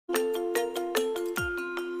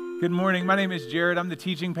Good morning. My name is Jared. I'm the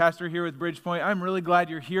teaching pastor here with Bridgepoint. I'm really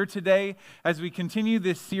glad you're here today as we continue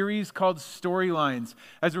this series called Storylines.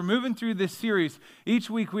 As we're moving through this series, each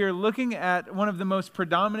week we are looking at one of the most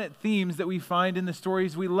predominant themes that we find in the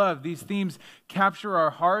stories we love. These themes capture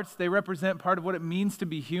our hearts. They represent part of what it means to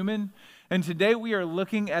be human. And today we are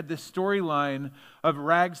looking at the storyline of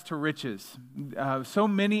rags to riches. So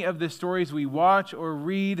many of the stories we watch or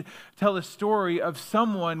read tell a story of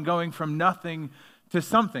someone going from nothing to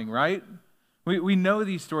something, right? We know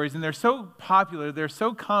these stories, and they're so popular, they're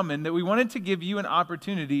so common, that we wanted to give you an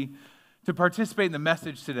opportunity to participate in the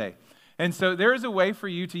message today. And so there is a way for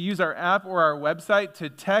you to use our app or our website to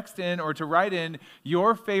text in or to write in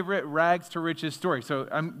your favorite rags to riches story. So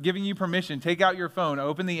I'm giving you permission. Take out your phone,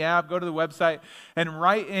 open the app, go to the website, and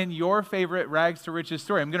write in your favorite rags to riches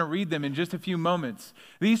story. I'm going to read them in just a few moments.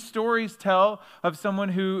 These stories tell of someone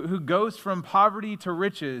who goes from poverty to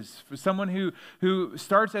riches, for someone who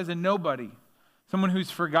starts as a nobody, someone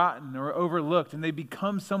who's forgotten or overlooked, and they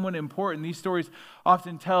become someone important. These stories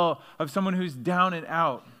often tell of someone who's down and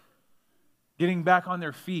out, getting back on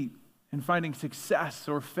their feet and finding success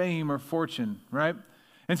or fame or fortune, right?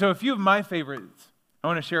 And so a few of my favorites I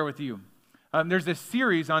want to share with you. There's this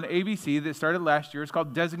series on ABC that started last year. It's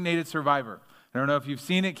called Designated Survivor. I don't know if you've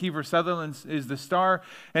seen it. Kiefer Sutherland is the star.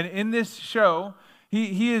 And in this show,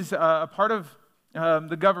 he is a part of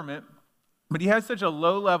the government, but he has such a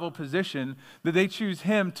low-level position that they choose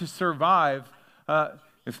him to survive.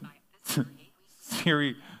 If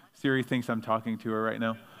Siri thinks I'm talking to her right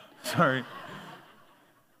now. Sorry.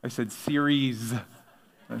 I said series.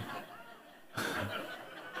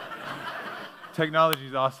 Technology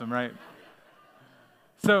is awesome, right?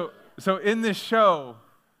 So in this show,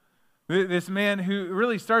 this man who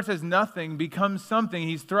really starts as nothing becomes something.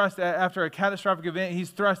 He's thrust, after a catastrophic event, he's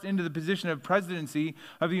thrust into the position of presidency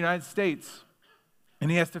of the United States. And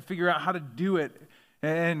he has to figure out how to do it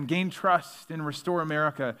and gain trust and restore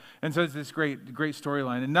America. And so it's this great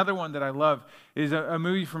storyline. Another one that I love is a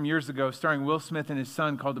movie from years ago starring Will Smith and his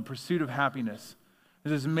son called The Pursuit of Happiness.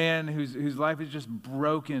 There's this man whose life is just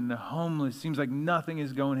broken, homeless, seems like nothing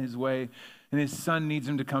is going his way, and his son needs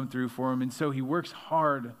him to come through for him. And so he works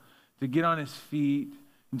hard to get on his feet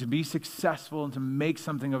and to be successful and to make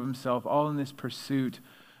something of himself, all in this pursuit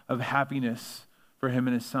of happiness for him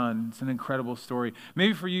and his son. It's an incredible story.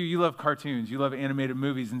 Maybe for you, you love cartoons, you love animated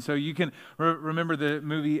movies, and so you can remember the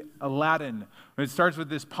movie Aladdin. It starts with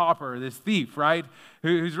this pauper, this thief, right,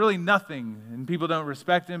 who's really nothing, and people don't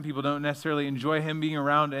respect him, people don't necessarily enjoy him being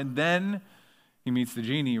around, and then he meets the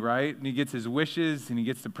genie, right, and he gets his wishes, and he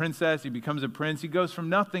gets the princess, he becomes a prince, he goes from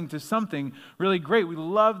nothing to something really great. We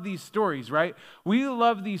love these stories, right? We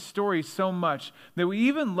love these stories so much that we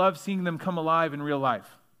even love seeing them come alive in real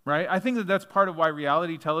life. Right? I think that's part of why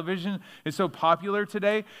reality television is so popular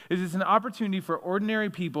today, is it's an opportunity for ordinary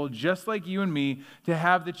people just like you and me to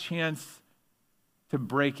have the chance to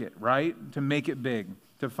break it, right? To make it big,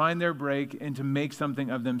 to find their break and to make something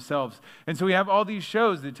of themselves. And so we have all these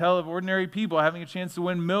shows that tell of ordinary people having a chance to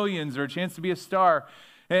win millions or a chance to be a star.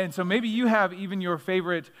 And so maybe you have even your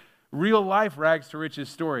favorite real life rags to riches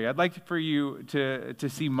story. I'd like for you to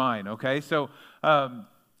see mine, okay? So,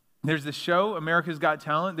 there's this show, America's Got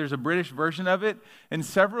Talent. There's a British version of it. And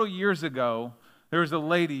several years ago, there was a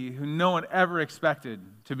lady who no one ever expected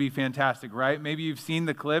to be fantastic, right? Maybe you've seen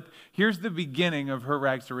the clip. Here's the beginning of her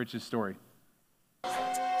rags to riches story.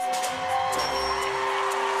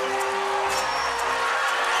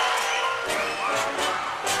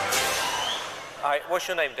 Hi, what's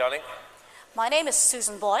your name, darling? My name is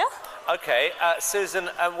Susan Boyle. Okay, Susan,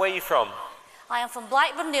 where are you from? I am from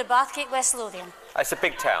Blackburn near Bathgate, West Lothian. It's a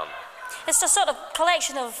big town. It's a sort of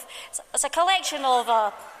collection of,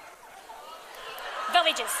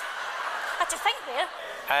 villages. Had to think there.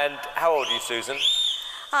 And how old are you, Susan?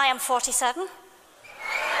 I am 47.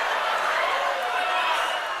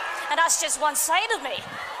 And that's just one side of me.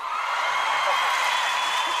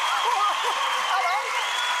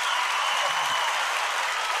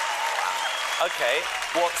 Okay,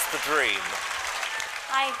 what's the dream?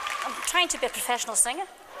 I'm trying to be a professional singer.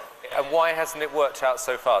 And why hasn't it worked out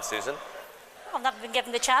so far, Susan? I've never been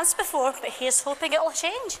given the chance before, but here's hoping it'll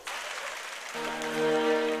change.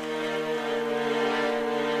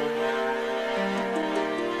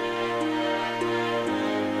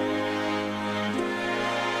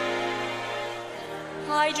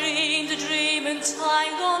 I dreamed a dream in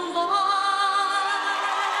time gone by.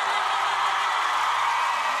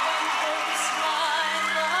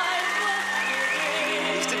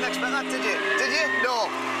 You didn't expect that, did you? Did you? No.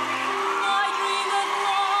 I dream that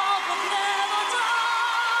love would never die.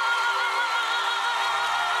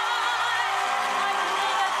 I dream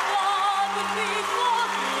that before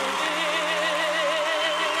the day.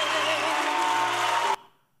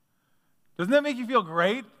 Doesn't that make you feel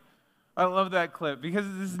great? I love that clip because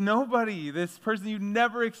this is nobody, this person you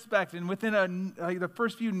never expect, and within the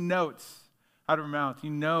first few notes out of her mouth, you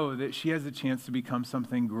know that she has a chance to become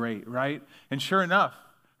something great, right? And sure enough,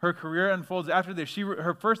 her career unfolds after this.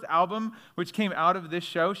 Her first album, which came out of this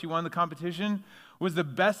show, she won the competition, was the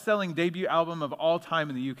best-selling debut album of all time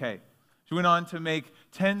in the UK. She went on to make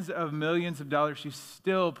tens of millions of dollars. She's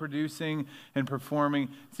still producing and performing.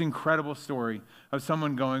 It's an incredible story of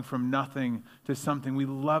someone going from nothing to something. We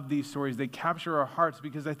love these stories. They capture our hearts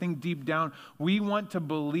because I think deep down we want to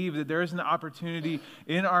believe that there is an opportunity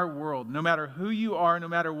in our world, no matter who you are, no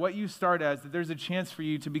matter what you start as, that there's a chance for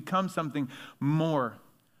you to become something more,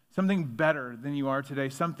 something better than you are today,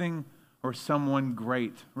 something or someone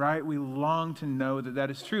great, right? We long to know that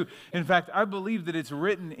that is true. In fact, I believe that it's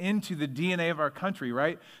written into the DNA of our country,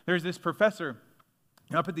 right? There's this professor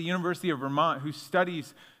up at the University of Vermont who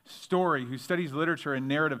studies story, who studies literature and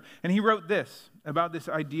narrative, and he wrote this about this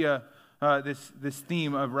idea, this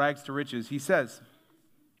theme of rags to riches. He says,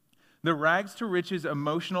 "The rags to riches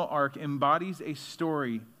emotional arc embodies a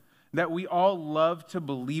story that we all love to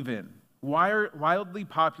believe in. Wildly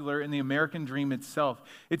popular in the American dream itself.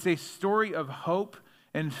 It's a story of hope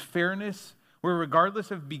and fairness where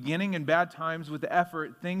regardless of beginning in bad times, with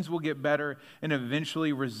effort, things will get better and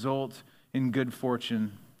eventually result in good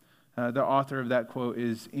fortune." The author of that quote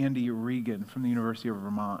is Andy Regan from the University of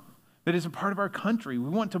Vermont. That is a part of our country.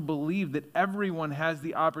 We want to believe that everyone has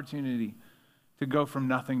the opportunity to go from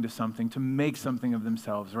nothing to something, to make something of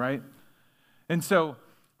themselves, right? And so,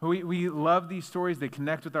 we love these stories. They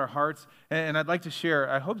connect with our hearts. And I'd like to share,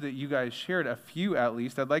 I hope that you guys shared a few at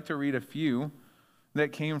least. I'd like to read a few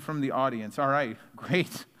that came from the audience. All right,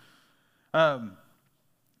 great.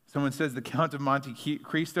 Someone says the Count of Monte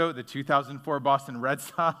Cristo, the 2004 Boston Red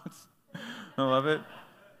Sox. I love it.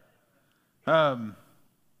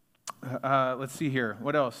 Let's see here.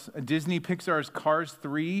 What else? Disney Pixar's Cars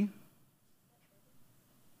 3.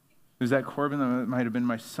 Is that Corbin? That might have been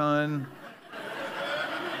my son.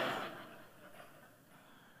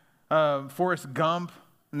 Forrest Gump,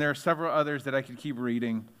 and there are several others that I could keep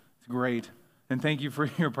reading. It's great. And thank you for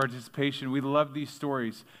your participation. We love these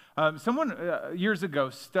stories. Someone years ago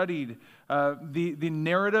studied the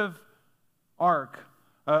narrative arc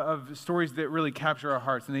of stories that really capture our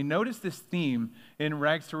hearts. And they noticed this theme in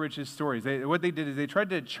Rags to Riches stories. What they did is they tried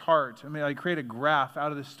to create a graph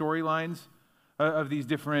out of the storylines of these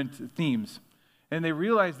different themes. And they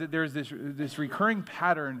realized that there's this recurring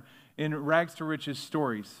pattern in Rags to Riches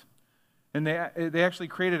stories. And they actually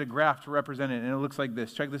created a graph to represent it, and it looks like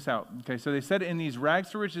this. Check this out. Okay, so they said in these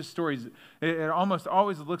Rags to Riches stories, it almost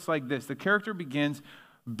always looks like this. The character begins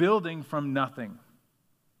building from nothing.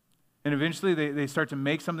 And eventually they start to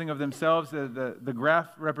make something of themselves. The graph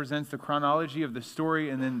represents the chronology of the story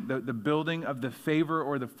and then the building of the favor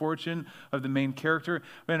or the fortune of the main character.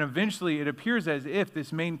 And eventually it appears as if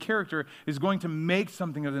this main character is going to make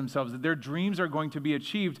something of themselves, that their dreams are going to be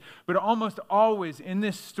achieved. But almost always in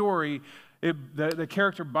this story, the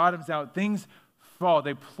character bottoms out. Things fall.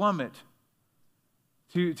 They plummet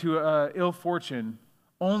to ill fortune,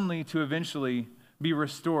 only to eventually be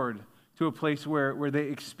restored to a place where they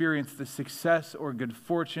experience the success or good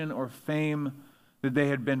fortune or fame that they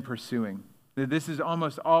had been pursuing. That this is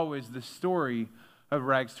almost always the story of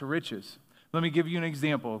Rags to Riches. Let me give you an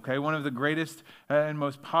example, okay? One of the greatest and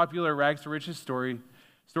most popular Rags to Riches stories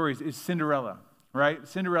is Cinderella, right?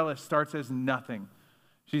 Cinderella starts as nothing.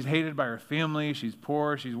 She's hated by her family, she's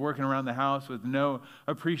poor, she's working around the house with no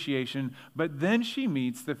appreciation, but then she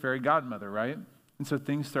meets the fairy godmother, right? And so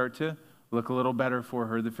things start to look a little better for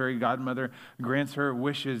her. The fairy godmother grants her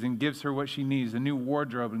wishes and gives her what she needs, a new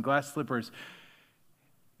wardrobe and glass slippers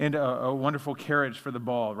and a wonderful carriage for the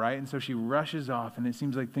ball, right? And so she rushes off, and it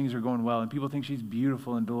seems like things are going well, and people think she's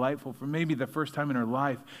beautiful and delightful for maybe the first time in her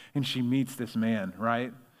life, and she meets this man,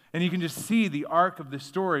 right? And you can just see the arc of the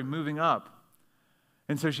story moving up.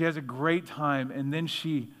 And so she has a great time, and then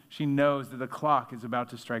she knows that the clock is about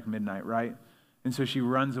to strike midnight, right? And so she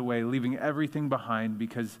runs away, leaving everything behind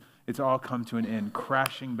because it's all come to an end,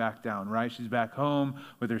 crashing back down, right? She's back home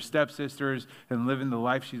with her stepsisters and living the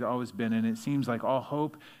life she's always been in. It seems like all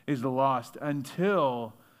hope is lost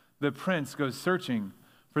until the prince goes searching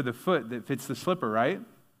for the foot that fits the slipper, right?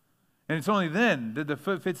 And it's only then that the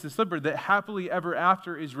foot fits the slipper that happily ever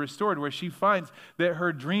after is restored, where she finds that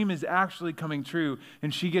her dream is actually coming true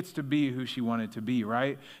and she gets to be who she wanted to be,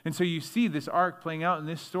 right? And so you see this arc playing out in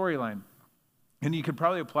this storyline. And you could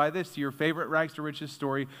probably apply this to your favorite Rags to Riches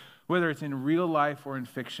story, whether it's in real life or in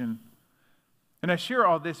fiction. And I share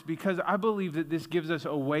all this because I believe that this gives us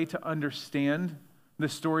a way to understand the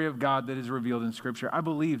story of God that is revealed in Scripture. I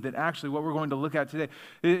believe that actually what we're going to look at today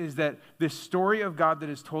is that this story of God that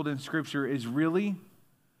is told in Scripture is really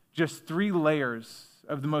just 3 layers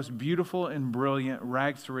of the most beautiful and brilliant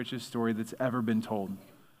rags to riches story that's ever been told.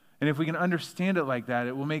 And if we can understand it like that,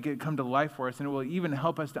 it will make it come to life for us, and it will even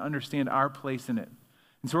help us to understand our place in it.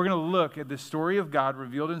 And so we're going to look at the story of God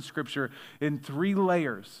revealed in Scripture in 3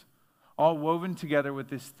 layers, all woven together with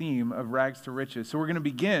this theme of rags to riches. So we're going to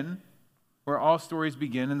begin where all stories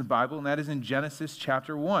begin in the Bible, and that is in Genesis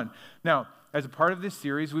chapter 1. Now, as a part of this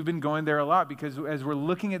series, we've been going there a lot because as we're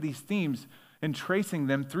looking at these themes and tracing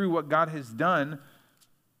them through what God has done,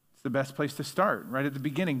 it's the best place to start, right at the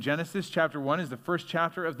beginning. Genesis chapter 1 is the first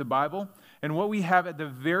chapter of the Bible, and what we have at the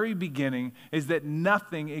very beginning is that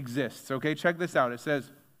nothing exists. Okay, check this out. It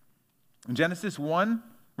says in Genesis 1,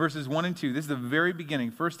 verses 1 and 2, this is the very beginning,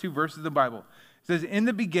 first 2 verses of the Bible. It says, "In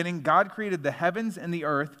the beginning, God created the heavens and the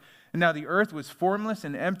earth, and now the earth was formless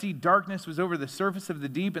and empty. Darkness was over the surface of the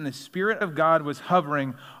deep, and the Spirit of God was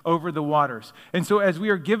hovering over the waters." And so as we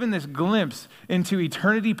are given this glimpse into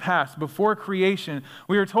eternity past, before creation,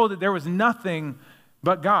 we are told that there was nothing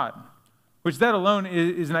but God, which that alone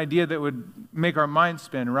is an idea that would make our minds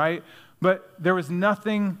spin, right? But there was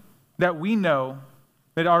nothing that we know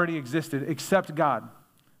that already existed except God.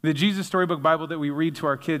 The Jesus Storybook Bible that we read to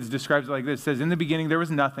our kids describes it like this. It says, "In the beginning there was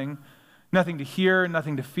nothing. Nothing to hear,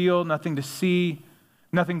 nothing to feel, nothing to see,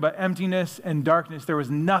 nothing but emptiness and darkness." There was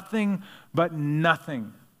nothing but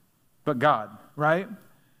God, right?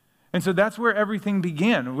 And so that's where everything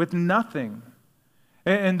began, with nothing.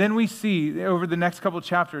 And then we see over the next couple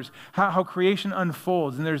chapters how creation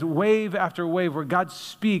unfolds, and there's wave after wave where God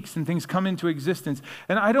speaks and things come into existence.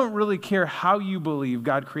 And I don't really care how you believe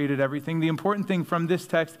God created everything. The important thing from this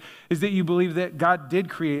text is that you believe that God did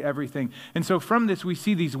create everything. And so from this, we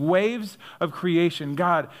see these waves of creation.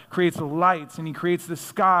 God creates the lights, and he creates the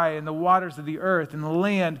sky and the waters of the earth and the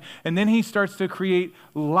land, and then he starts to create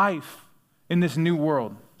life in this new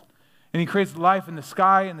world. And he creates life in the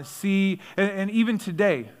sky and the sea. And even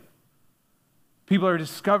today, people are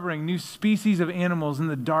discovering new species of animals in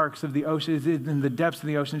the darks of the ocean, in the depths of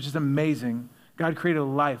the ocean. It's just amazing. God created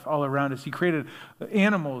life all around us. He created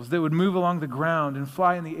animals that would move along the ground and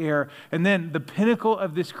fly in the air. And then the pinnacle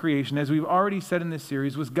of this creation, as we've already said in this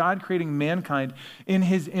series, was God creating mankind in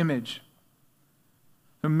his image.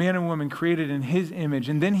 A man and woman created in his image.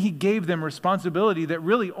 And then he gave them responsibility that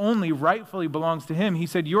really only rightfully belongs to him. He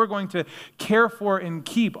said, you're going to care for and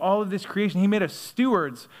keep all of this creation. He made us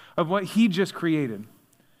stewards of what he just created.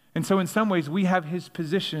 And so in some ways, we have his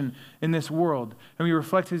position in this world. And we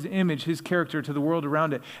reflect his image, his character to the world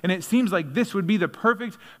around it. And it seems like this would be the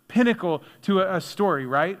perfect pinnacle to a story,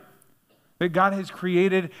 right? That God has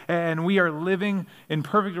created and we are living in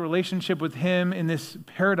perfect relationship with him in this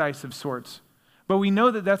paradise of sorts. But we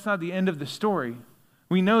know that that's not the end of the story.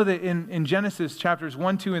 We know that in Genesis chapters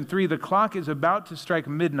 1, 2, and 3, the clock is about to strike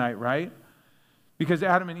midnight, right? Because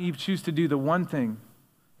Adam and Eve choose to do the one thing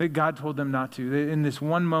that God told them not to. In this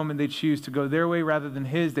one moment, they choose to go their way rather than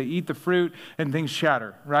his. They eat the fruit and things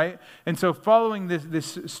shatter, right? And so following this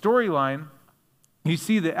storyline, you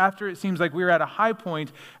see that after it seems like we're at a high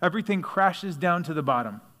point, everything crashes down to the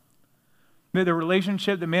bottom. The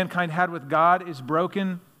relationship that mankind had with God is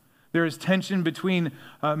broken. There is tension between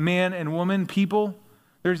man and woman, people.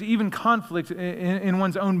 There's even conflict in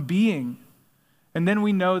one's own being. And then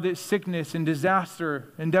we know that sickness and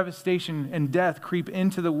disaster and devastation and death creep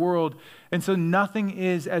into the world. And so nothing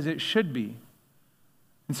is as it should be.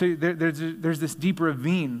 And so there's this deep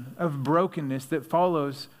ravine of brokenness that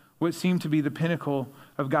follows what seemed to be the pinnacle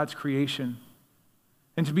of God's creation.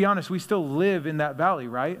 And to be honest, we still live in that valley,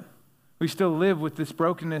 right? We still live with this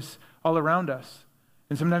brokenness all around us.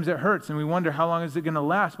 And sometimes it hurts, and we wonder how long is it going to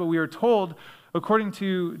last. But we are told, according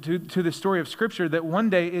to the story of Scripture, that one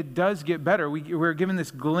day it does get better. We're given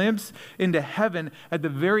this glimpse into heaven at the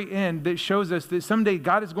very end that shows us that someday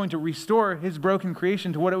God is going to restore his broken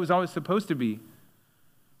creation to what it was always supposed to be,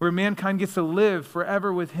 where mankind gets to live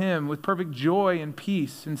forever with him with perfect joy and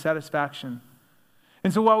peace and satisfaction.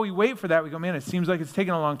 And so while we wait for that, we go, man, it seems like it's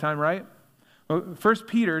taken a long time, right? Well, 2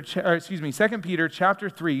 Peter chapter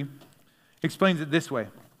 3 explains it this way.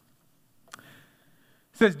 It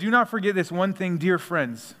says, "Do not forget this one thing, dear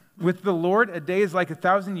friends. With the Lord, a day is like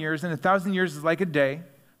 1,000 years, and 1,000 years is like a day.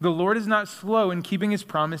 The Lord is not slow in keeping his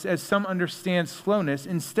promise, as some understand slowness.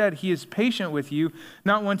 Instead, he is patient with you,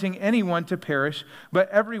 not wanting anyone to perish, but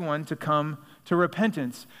everyone to come to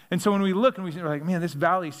repentance." And so when we look and we're like, man, this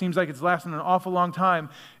valley seems like it's lasting an awful long time,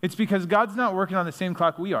 it's because God's not working on the same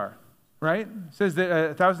clock we are. right? It says that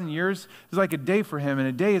 1,000 years is like a day for him, and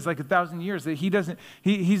a day is like 1,000 years. That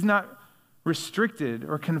he's not restricted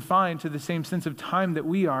or confined to the same sense of time that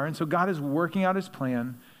we are. And so God is working out his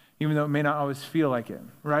plan, even though it may not always feel like it,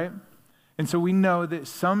 right? And so we know that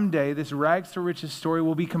someday this rags to riches story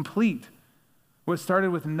will be complete. What started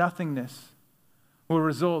with nothingness will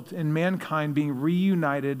result in mankind being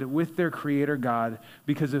reunited with their Creator God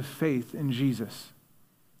because of faith in Jesus.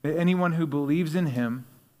 That anyone who believes in him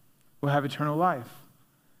will have eternal life.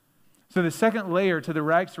 So the second layer to the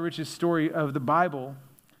rags to riches story of the Bible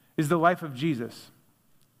is the life of Jesus.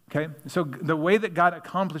 Okay? So the way that God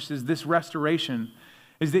accomplishes this restoration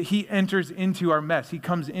is that he enters into our mess. He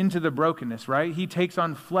comes into the brokenness, right? He takes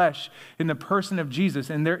on flesh in the person of Jesus,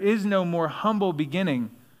 and there is no more humble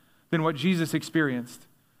beginning than what Jesus experienced.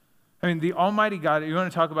 I mean, the Almighty God, you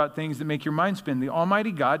want to talk about things that make your mind spin. The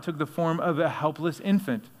Almighty God took the form of a helpless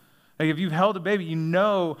infant. Like if you've held a baby, you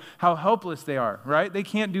know how helpless they are, right? They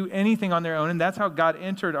can't do anything on their own, and that's how God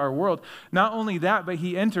entered our world. Not only that, but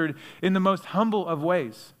he entered in the most humble of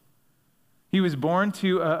ways. He was born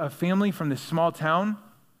to a family from this small town.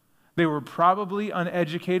 They were probably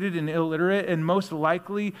uneducated and illiterate, and most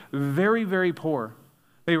likely very, very poor.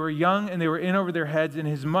 They were young, and they were in over their heads, and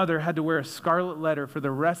his mother had to wear a scarlet letter for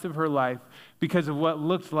the rest of her life because of what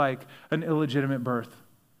looked like an illegitimate birth.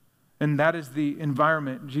 And that is the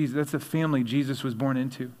environment, that's the family Jesus was born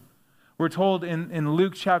into. We're told in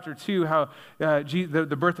Luke chapter 2 how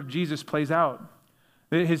the birth of Jesus plays out.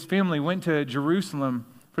 His family went to Jerusalem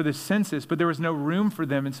for the census, but there was no room for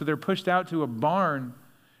them, and so they're pushed out to a barn,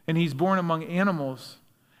 and he's born among animals.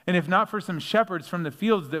 And if not for some shepherds from the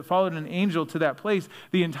fields that followed an angel to that place,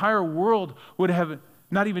 the entire world would have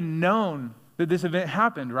not even known that this event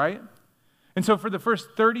happened, right? And so for the first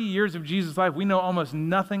 30 years of Jesus' life, we know almost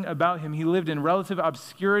nothing about him. He lived in relative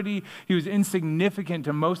obscurity. He was insignificant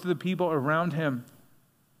to most of the people around him.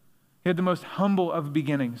 He had the most humble of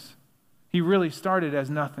beginnings. He really started as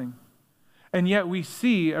nothing. And yet we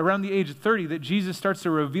see around the age of 30 that Jesus starts to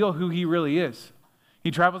reveal who he really is. He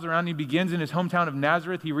travels around, he begins in his hometown of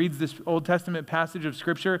Nazareth. He reads this Old Testament passage of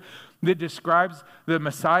Scripture that describes the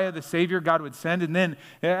Messiah, the Savior God would send. And then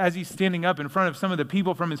as he's standing up in front of some of the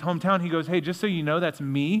people from his hometown, he goes, hey, just so you know, that's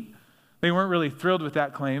me. They weren't really thrilled with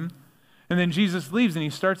that claim. And then Jesus leaves and he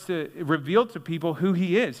starts to reveal to people who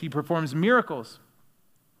he is. He performs miracles.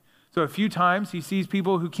 So a few times he sees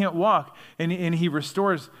people who can't walk and he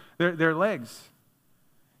restores their legs.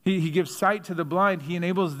 He gives sight to the blind. He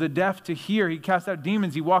enables the deaf to hear. He casts out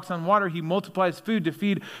demons. He walks on water. He multiplies food to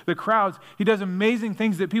feed the crowds. He does amazing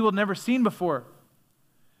things that people had never seen before.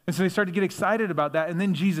 And so they start to get excited about that. And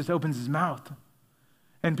then Jesus opens his mouth.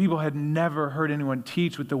 And people had never heard anyone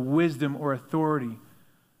teach with the wisdom or authority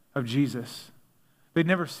of Jesus. They'd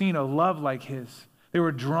never seen a love like his. They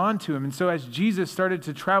were drawn to him. And so as Jesus started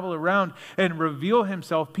to travel around and reveal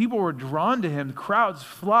himself, people were drawn to him. Crowds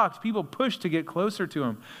flocked. People pushed to get closer to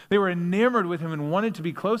him. They were enamored with him and wanted to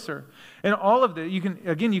be closer. And all of that, you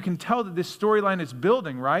can tell that this storyline is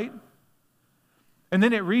building, right? And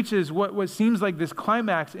then it reaches what seems like this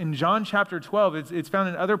climax in John chapter 12. It's found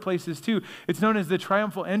in other places too. It's known as the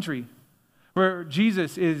triumphal entry, where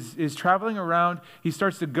Jesus is traveling around. He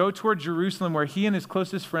starts to go toward Jerusalem, where he and his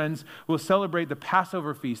closest friends will celebrate the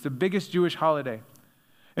Passover feast, the biggest Jewish holiday.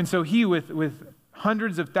 And so he, with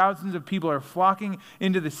hundreds of thousands of people, are flocking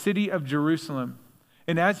into the city of Jerusalem.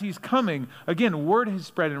 And as he's coming, again, word has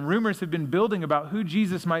spread and rumors have been building about who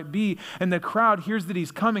Jesus might be. And the crowd hears that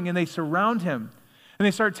he's coming and they surround him. And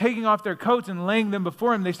they start taking off their coats and laying them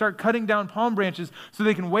before him. They start cutting down palm branches so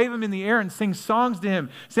they can wave him in the air and sing songs to him,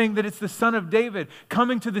 saying that it's the Son of David,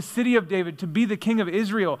 coming to the city of David to be the King of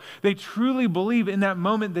Israel. They truly believe in that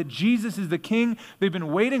moment that Jesus is the King they've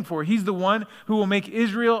been waiting for. He's the one who will make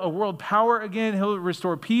Israel a world power again. He'll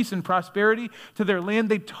restore peace and prosperity to their land.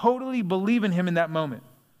 They totally believe in him in that moment.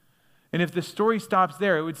 And if the story stops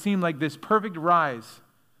there, it would seem like this perfect rise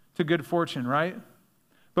to good fortune, right?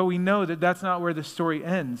 But we know that that's not where the story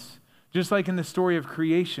ends. Just like in the story of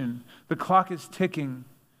creation, the clock is ticking,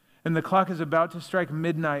 and the clock is about to strike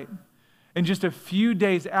midnight. And just a few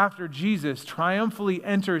days after Jesus triumphantly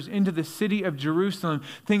enters into the city of Jerusalem,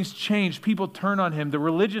 things change. People turn on him. The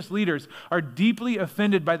religious leaders are deeply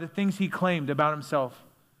offended by the things he claimed about himself.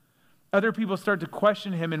 Other people start to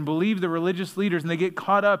question him and believe the religious leaders, and they get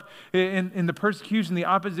caught up in the persecution, the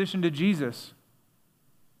opposition to Jesus.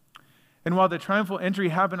 And while the triumphal entry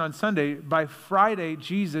happened on Sunday, by Friday,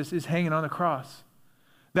 Jesus is hanging on the cross.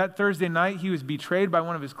 That Thursday night, he was betrayed by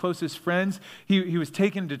one of his closest friends. He was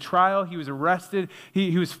taken to trial. He was arrested.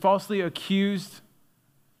 He was falsely accused.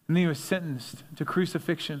 And then he was sentenced to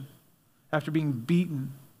crucifixion after being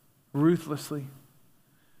beaten ruthlessly.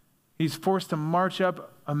 He's forced to march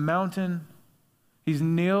up a mountain. He's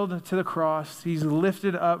nailed to the cross. He's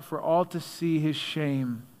lifted up for all to see his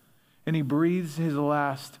shame. And he breathes his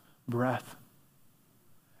last breath.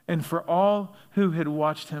 And for all who had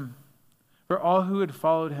watched him, for all who had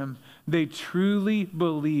followed him, they truly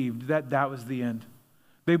believed that that was the end.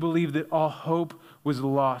 They believed that all hope was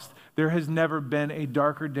lost. There has never been a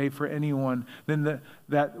darker day for anyone than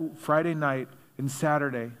that Friday night and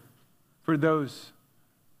Saturday for those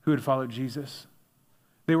who had followed Jesus.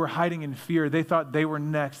 They were hiding in fear. They thought they were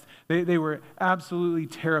next. They were absolutely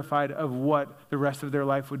terrified of what the rest of their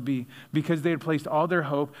life would be because they had placed all their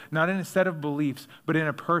hope, not in a set of beliefs, but in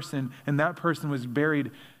a person, and that person was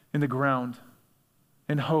buried in the ground.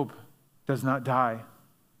 And hope does not die.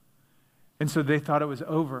 And so they thought it was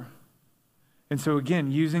over. And so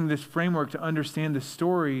again, using this framework to understand the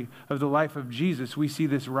story of the life of Jesus, we see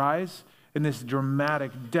this rise and this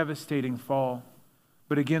dramatic, devastating fall.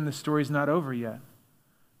 But again, the story's not over yet.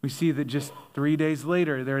 We see that just 3 days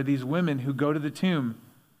later, there are these women who go to the tomb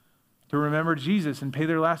to remember Jesus and pay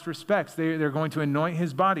their last respects. They're going to anoint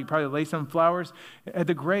his body, probably lay some flowers at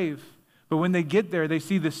the grave. But when they get there, they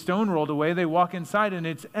see the stone rolled away. They walk inside and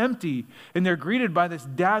it's empty. And they're greeted by this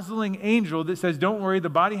dazzling angel that says, "Don't worry, the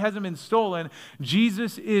body hasn't been stolen.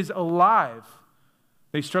 Jesus is alive."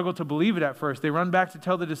 They struggle to believe it at first. They run back to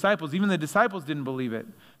tell the disciples. Even the disciples didn't believe it.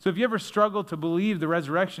 So if you ever struggle to believe the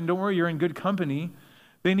resurrection, don't worry, you're in good company.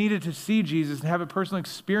 They needed to see Jesus and have a personal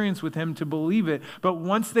experience with him to believe it. But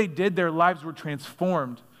once they did, their lives were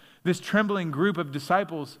transformed. This trembling group of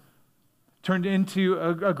disciples turned into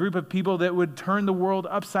a group of people that would turn the world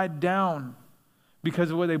upside down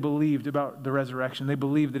because of what they believed about the resurrection. They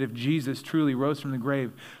believed that if Jesus truly rose from the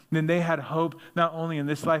grave, then they had hope not only in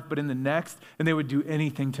this life, but in the next, and they would do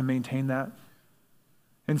anything to maintain that.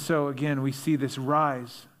 And so again, we see this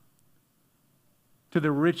rise to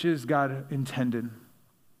the riches God intended.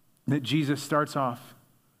 That Jesus starts off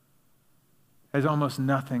as almost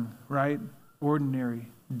nothing, right?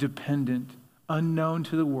 Ordinary, dependent, unknown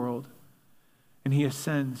to the world. And he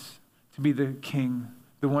ascends to be the king,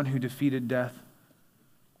 the one who defeated death.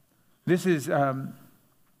 This is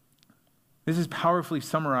powerfully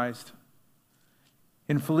summarized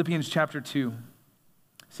in Philippians chapter 2.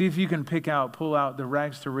 See if you can pull out the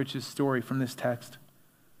rags to riches story from this text.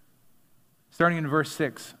 Starting in verse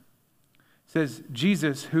 6. Says,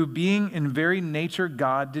 Jesus, who being in very nature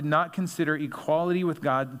God, did not consider equality with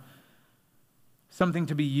God something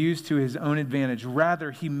to be used to his own advantage.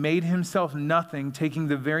 Rather, he made himself nothing, taking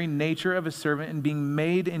the very nature of a servant and being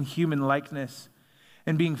made in human likeness.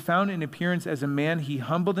 And being found in appearance as a man, he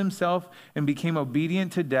humbled himself and became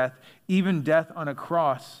obedient to death, even death on a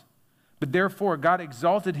cross. But therefore, God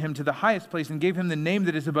exalted him to the highest place and gave him the name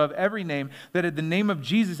that is above every name, that at the name of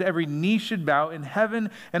Jesus every knee should bow in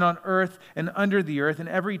heaven and on earth and under the earth, and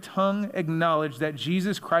every tongue acknowledge that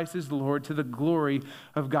Jesus Christ is Lord, to the glory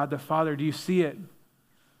of God the Father. Do you see it?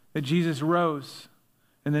 That Jesus rose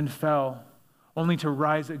and then fell, only to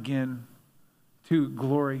rise again to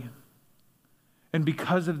glory. And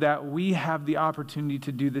because of that, we have the opportunity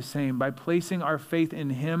to do the same. By placing our faith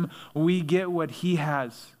in him, we get what he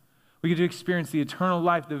has. We get to experience the eternal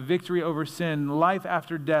life, the victory over sin, life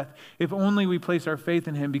after death, if only we place our faith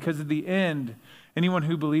in him. Because at the end, anyone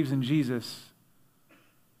who believes in Jesus,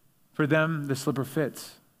 for them, the slipper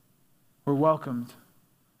fits. We're welcomed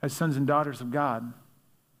as sons and daughters of God.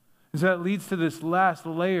 And so that leads to this last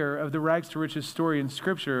layer of the rags to riches story in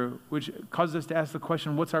Scripture, which causes us to ask the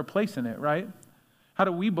question, what's our place in it, right? How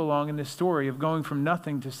do we belong in this story of going from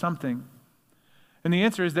nothing to something? And the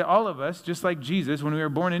answer is that all of us, just like Jesus, when we were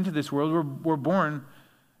born into this world, we're born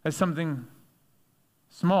as something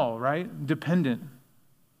small, right? Dependent.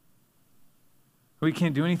 We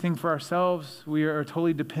can't do anything for ourselves. We are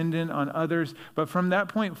totally dependent on others. But from that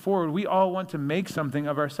point forward, we all want to make something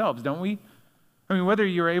of ourselves, don't we? I mean, whether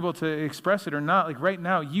you're able to express it or not, like right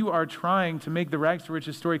now, you are trying to make the rags to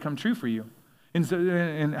riches story come true for you.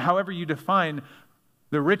 And however you define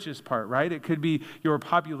the richest part, right? It could be your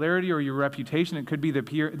popularity or your reputation. It could be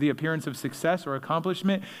the appearance of success or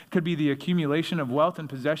accomplishment. It could be the accumulation of wealth and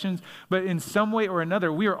possessions. But in some way or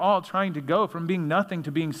another, we are all trying to go from being nothing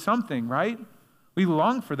to being something, right? We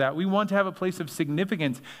long for that. We want to have a place of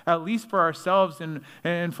significance, at least for ourselves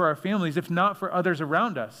and for our families, if not for others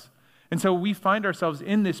around us. And so we find ourselves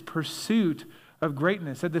in this pursuit of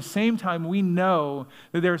greatness. At the same time, we know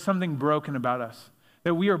that there is something broken about us,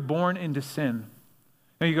 that we are born into sin.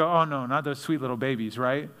 And you go, oh no, not those sweet little babies,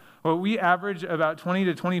 right? Well, we average about 20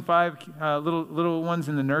 to 25 little ones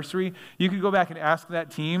in the nursery. You could go back and ask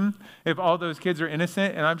that team if all those kids are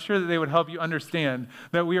innocent, and I'm sure that they would help you understand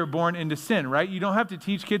that we are born into sin, right? You don't have to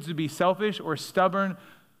teach kids to be selfish or stubborn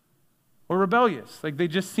or rebellious. Like, they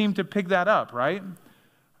just seem to pick that up, right?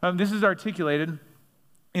 This is articulated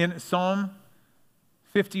in Psalm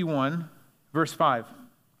 51, verse 5.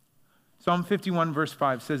 Psalm 51, verse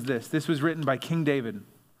 5 says this. This was written by King David.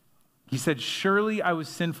 He said, "Surely I was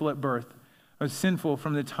sinful at birth. I was sinful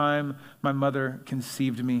from the time my mother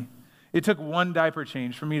conceived me." It took one diaper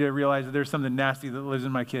change for me to realize that there's something nasty that lives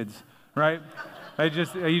in my kids, right?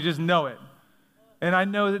 You just know it. And I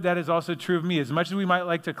know that that is also true of me. As much as we might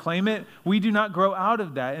like to claim it, we do not grow out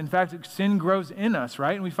of that. In fact, sin grows in us,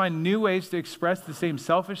 right? And we find new ways to express the same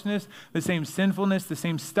selfishness, the same sinfulness, the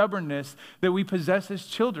same stubbornness that we possess as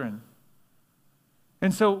children.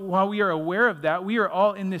 And so while we are aware of that, we are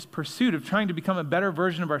all in this pursuit of trying to become a better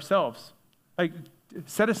version of ourselves. Like,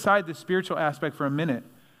 set aside the spiritual aspect for a minute.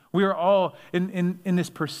 We are all in this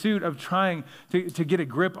pursuit of trying to get a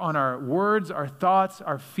grip on our words, our thoughts,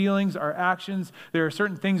 our feelings, our actions. There are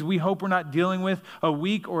certain things we hope we're not dealing with a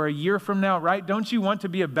week or a year from now, right? Don't you want to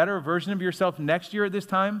be a better version of yourself next year at this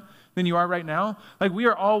time than you are right now? Like, we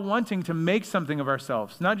are all wanting to make something of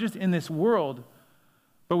ourselves, not just in this world,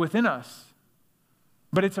 but within us.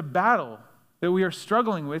 But it's a battle that we are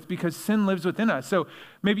struggling with because sin lives within us. So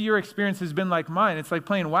maybe your experience has been like mine. It's like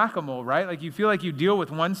playing whack-a-mole, right? Like, you feel like you deal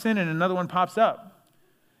with one sin and another one pops up.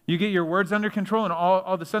 You get your words under control and all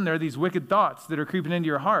of a sudden there are these wicked thoughts that are creeping into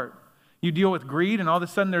your heart. You deal with greed and all of a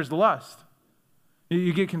sudden there's lust.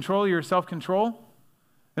 You get control of your self-control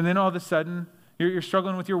and then all of a sudden you're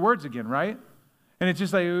struggling with your words again, right? And it's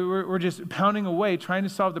just like we're just pounding away trying to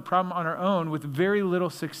solve the problem on our own with very little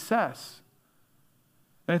success.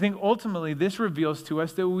 And I think ultimately this reveals to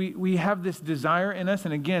us that we have this desire in us,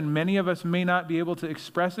 and again, many of us may not be able to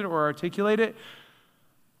express it or articulate it,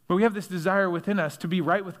 but we have this desire within us to be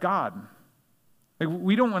right with God. Like,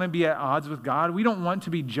 we don't want to be at odds with God. We don't want to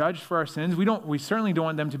be judged for our sins. We certainly don't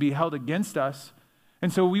want them to be held against us.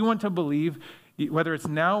 And so we want to believe, whether it's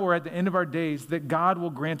now or at the end of our days, that God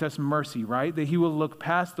will grant us mercy, right? That he will look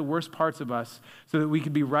past the worst parts of us so that we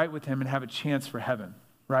can be right with him and have a chance for heaven,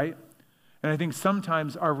 right? And I think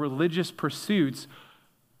sometimes our religious pursuits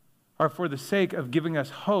are for the sake of giving us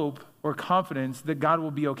hope or confidence that God will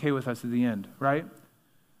be okay with us at the end, right?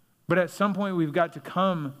 But at some point, we've got to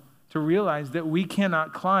come to realize that we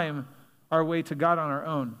cannot climb our way to God on our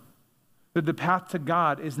own. That the path to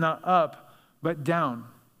God is not up, but down.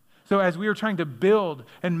 So as we are trying to build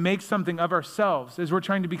and make something of ourselves, as we're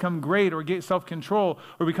trying to become great or get self-control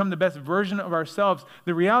or become the best version of ourselves,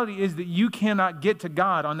 the reality is that you cannot get to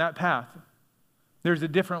God on that path. There's a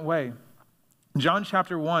different way. John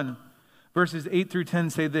chapter 1, verses 8 through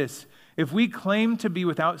 10 say this: "If we claim to be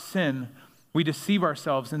without sin, we deceive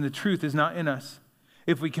ourselves and the truth is not in us.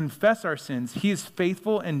 If we confess our sins, he is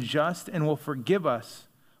faithful and just and will forgive us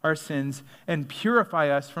our sins and purify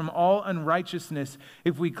us from all unrighteousness.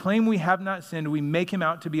 If we claim we have not sinned, we make him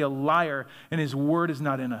out to be a liar and his word is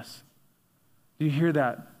not in us." Do you hear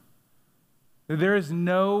that? There is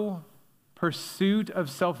no pursuit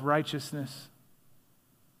of self-righteousness.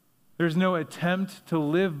 There's no attempt to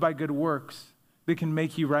live by good works that can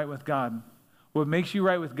make you right with God. What makes you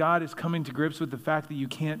right with God is coming to grips with the fact that you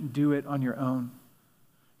can't do it on your own,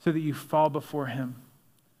 so that you fall before him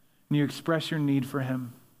and you express your need for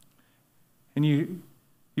him. And you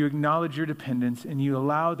acknowledge your dependence and you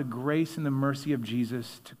allow the grace and the mercy of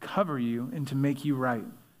Jesus to cover you and to make you right,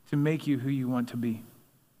 to make you who you want to be.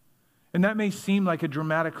 And that may seem like a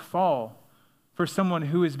dramatic fall for someone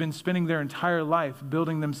who has been spending their entire life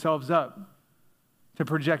building themselves up to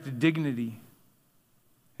project dignity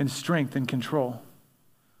and strength and control.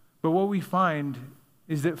 But what we find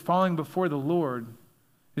is that falling before the Lord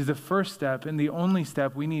is the first step and the only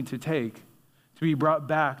step we need to take to be brought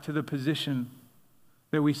back to the position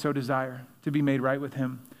that we so desire, to be made right with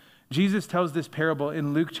him. Jesus tells this parable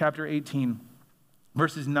in Luke chapter 18,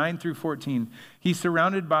 verses 9 through 14. He's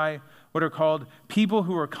surrounded by what are called people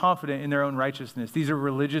who are confident in their own righteousness. These are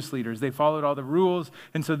religious leaders. They followed all the rules,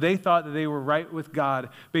 and so they thought that they were right with God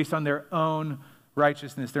based on their own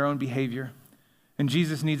righteousness, their own behavior. And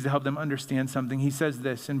Jesus needs to help them understand something. He says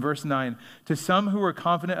this in verse 9, "To some who were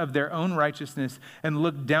confident of their own righteousness and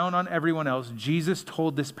looked down on everyone else, Jesus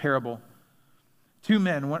told this parable. 2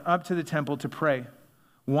 men went up to the temple to pray,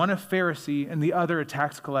 one a Pharisee and the other a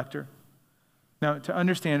tax collector." Now, to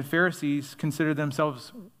understand, Pharisees consider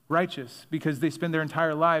themselves righteous because they spend their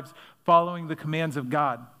entire lives following the commands of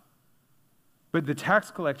God. But the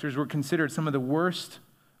tax collectors were considered some of the worst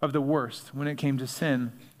when it came to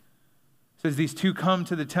sin. It says these two come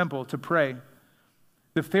to the temple to pray.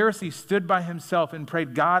 The Pharisee stood by himself and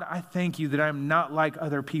prayed, God, I thank you that I am not like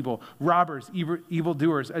other people, robbers,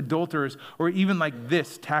 evildoers, adulterers, or even like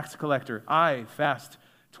this tax collector. I fast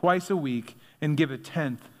twice a week and give a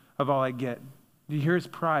tenth of all I get. Do you hear his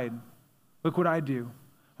pride? Look what I do.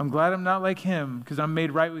 I'm glad I'm not like him because I'm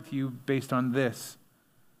made right with you based on this.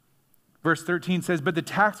 Verse 13 says, but the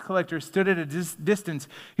tax collector stood at a distance.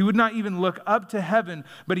 He would not even look up to heaven,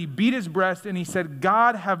 but he beat his breast and he said,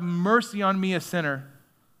 God, have mercy on me, a sinner.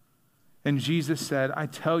 And Jesus said, I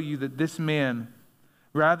tell you that this man,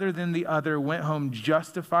 rather than the other, went home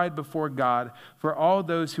justified before God. For all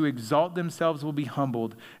those who exalt themselves will be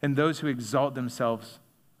humbled, and those who exalt themselves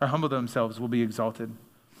or humble themselves will be exalted.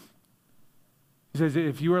 He says,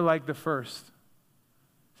 if you are like the first,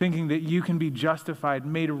 thinking that you can be justified,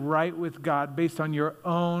 made right with God based on your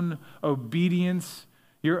own obedience,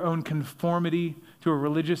 your own conformity to a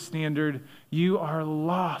religious standard, you are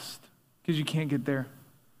lost because you can't get there.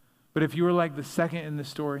 But if you are like the second in the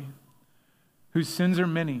story, whose sins are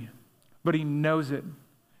many, but he knows it,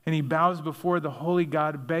 and he bows before the holy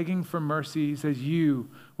God begging for mercy, he says, you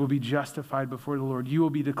will be justified before the Lord. You will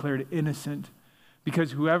be declared innocent.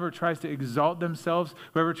 Because whoever tries to exalt themselves,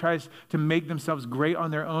 whoever tries to make themselves great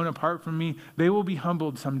on their own apart from me, they will be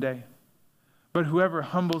humbled someday. But whoever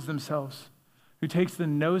humbles themselves, who takes the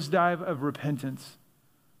nosedive of repentance,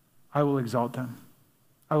 I will exalt them.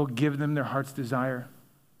 I will give them their heart's desire.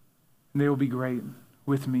 And they will be great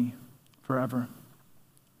with me forever.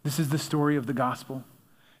 This is the story of the gospel.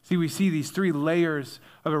 See, we see these three layers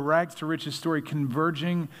of a rags to riches story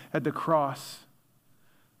converging at the cross.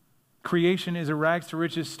 Creation is a rags to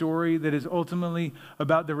riches story that is ultimately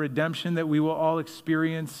about the redemption that we will all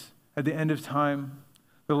experience at the end of time.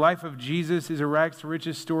 The life of Jesus is a rags to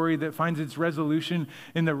riches story that finds its resolution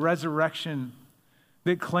in the resurrection,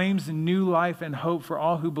 that claims new life and hope for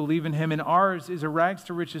all who believe in him. And ours is a rags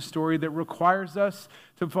to riches story that requires us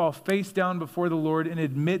to fall face down before the Lord and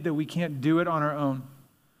admit that we can't do it on our own.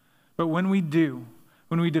 But when we do,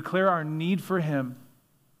 when we declare our need for him,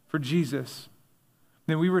 for Jesus,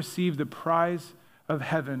 then we receive the prize of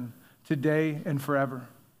heaven today and forever.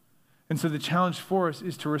 And so the challenge for us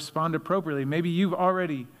is to respond appropriately. Maybe you've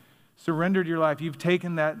already surrendered your life. You've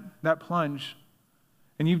taken that plunge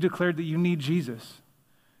and you've declared that you need Jesus.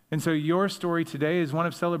 And so your story today is one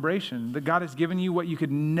of celebration, that God has given you what you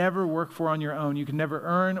could never work for on your own. You can never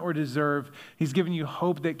earn or deserve. He's given you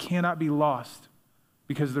hope that cannot be lost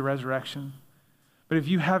because of the resurrection. But if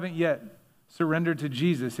you haven't yet surrendered to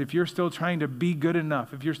Jesus, if you're still trying to be good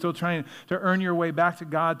enough, if you're still trying to earn your way back to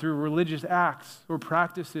God through religious acts or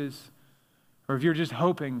practices, or if you're just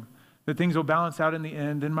hoping that things will balance out in the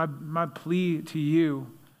end, then my plea to you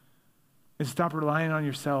is stop relying on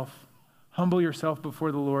yourself. Humble yourself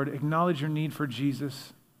before the Lord. Acknowledge your need for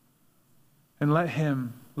Jesus and let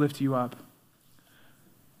him lift you up.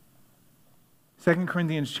 2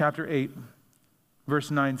 Corinthians chapter 8,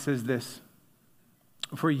 verse 9 says this,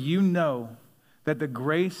 for you know the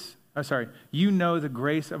grace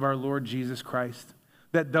of our Lord Jesus Christ,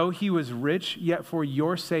 that though he was rich, yet for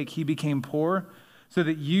your sake he became poor, so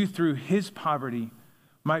that you through his poverty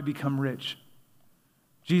might become rich.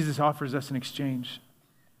 Jesus offers us an exchange.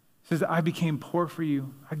 He says, I became poor for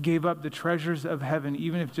you. I gave up the treasures of heaven,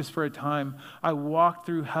 even if just for a time. I walked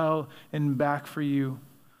through hell and back for you.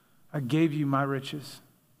 I gave you my riches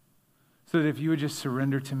so that if you would just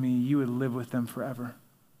surrender to me, you would live with them forever.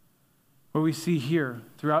 What we see here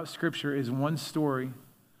throughout Scripture is one story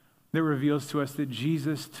that reveals to us that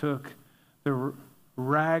Jesus took the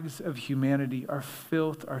rags of humanity, our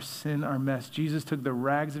filth, our sin, our mess. Jesus took the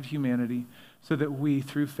rags of humanity so that we,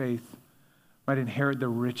 through faith, might inherit the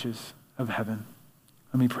riches of heaven.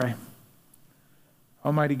 Let me pray.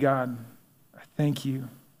 Almighty God, I thank you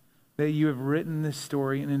that you have written this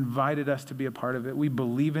story and invited us to be a part of it. We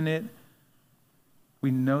believe in it.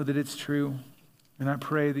 We know that it's true. And I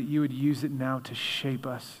pray that you would use it now to shape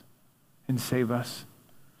us and save us.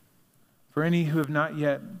 For any who have not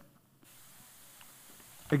yet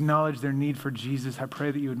acknowledged their need for Jesus, I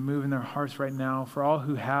pray that you would move in their hearts right now. For all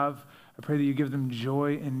who have, I pray that you give them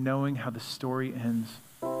joy in knowing how the story ends.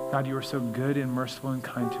 God, you are so good and merciful and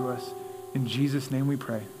kind to us. In Jesus' name we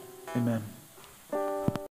pray. Amen.